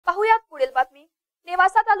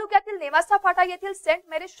नेवासा तालुक्यातील नेवासा फाटा येथील Saint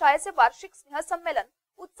marriage शाळेचे वार्षिक स्नेहसंमेलन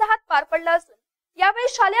उत्साहात पार पडले असून यावेळी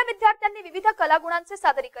शालेय विद्यार्थ्यांनी विविध कलागुणांचे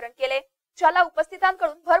सादरीकरण केले, ज्याला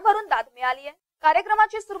उपस्थितांकडून भरभरून दाद मिळाली आहे।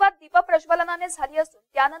 कार्यक्रमाची सुरुवात दीप प्रज्वलनाने झाली असून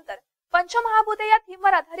त्यानंतर पंचमहाभूते या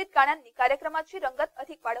थीमवर आधारित गाण्यांनी कार्यक्रमाची रंगत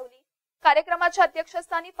अधिक वाढवली। कार्यक्रमाच्या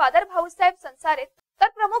अध्यक्षस्थानी फादर भाऊसाहेब संसारे तर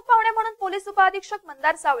प्रमुख पाहुणे म्हणून पोलीस उपअधीक्षक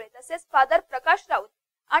मंदार सावळे तसेच फादर प्रकाश राऊत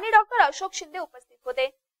आणि डॉक्टर अशोक शिंदे उपस्थित होते।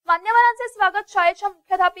 मान्यवरांचे स्वागत शाळेच्या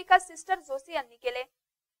मुख्याध्यापिका सिस्टर जोशी यांनी केले,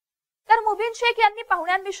 तर मुबीन शेख यांनी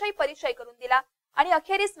पाहुण्यांविषयी परिचय करून दिला आणि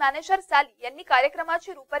अखेरीस मॅनेजर साली यांनी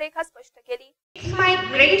कार्यक्रमाची रूपरेखा स्पष्ट केली। It's my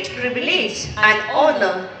great privilege and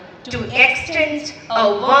honor to extend a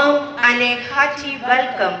warm and a hearty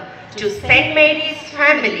welcome to St. Mary's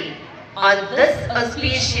family on this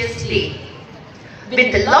auspicious day.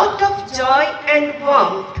 With a lot of joy and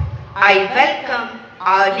warmth, I welcome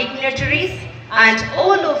our dignitaries and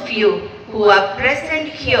all of you who are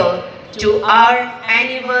present here to our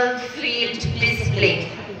annual field display.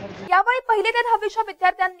 यावेळी पहिली ते 10वीच्या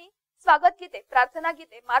विद्यार्थ्यांनी स्वागत गीते, प्रार्थना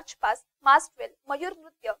गीते, march past, mask drill, Mayur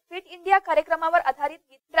नृत्य, fit India कार्यक्रमावर आधारित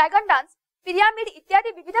गीत, ड्रॅगन डान्स, पिरामिड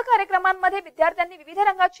इत्यादी विविध कार्यक्रमांमध्ये विद्यार्थ्यांनी विविध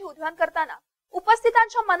रंगाची उधळण करताना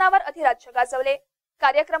उपस्थितांच्या मनावर अधिराज्य गाजवले।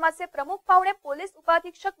 कार्यक्रमाचे प्रमुख पाहुणे पोलीस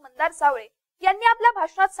उपअधीक्षक मंदार सावळे यांनी आपल्या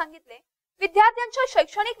भाषणात सांगितले, विद्यार्थ्यांच्या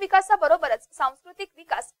शैक्षणिक विकासाबरोबरच सांस्कृतिक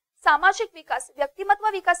विकास, सामाजिक विकास, व्यक्तिमत्व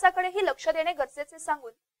विकासाकडेही लक्ष देणे गरजेचे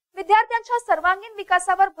सांगून विद्यार्थ्यांच्या सर्वांगीण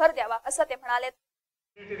विकासावर भर द्यावा असं ते म्हणाले।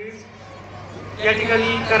 या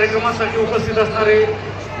ठिकाणी कार्यक्रमासाठी उपस्थित असणारे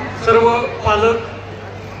सर्व पालक,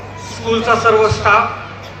 स्कूलचा सर्व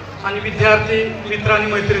स्टाफ आणि विद्यार्थी मित्र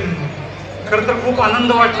आणि मैत्रिणी, खरं तर खूप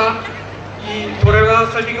आनंद वाटला की थोड्या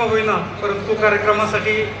वेळासाठी का होईना परंतु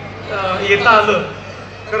कार्यक्रमासाठी येता आलं।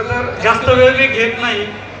 खरं तर जास्त वेळ मी घेत नाही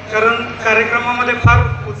कारण कार्यक्रमामध्ये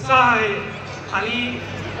फार उत्साह आहे आणि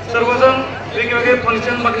सर्वजण वेगवेगळे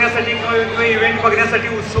फंक्शन बघण्यासाठी किंवा वेगवेगळे इव्हेंट बघण्यासाठी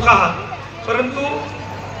उत्सुक आहात। परंतु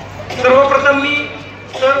सर्वप्रथम मी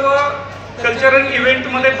सर्व कल्चरल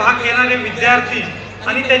इव्हेंटमध्ये भाग घेणारे विद्यार्थी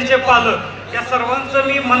आणि त्यांचे पालक या सर्वांचं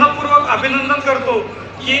मी मनपूर्वक अभिनंदन करतो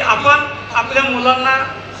की आपण आपल्या मुलांना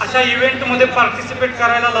अशा इव्हेंटमध्ये पार्टिसिपेट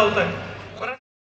करायला लावताय।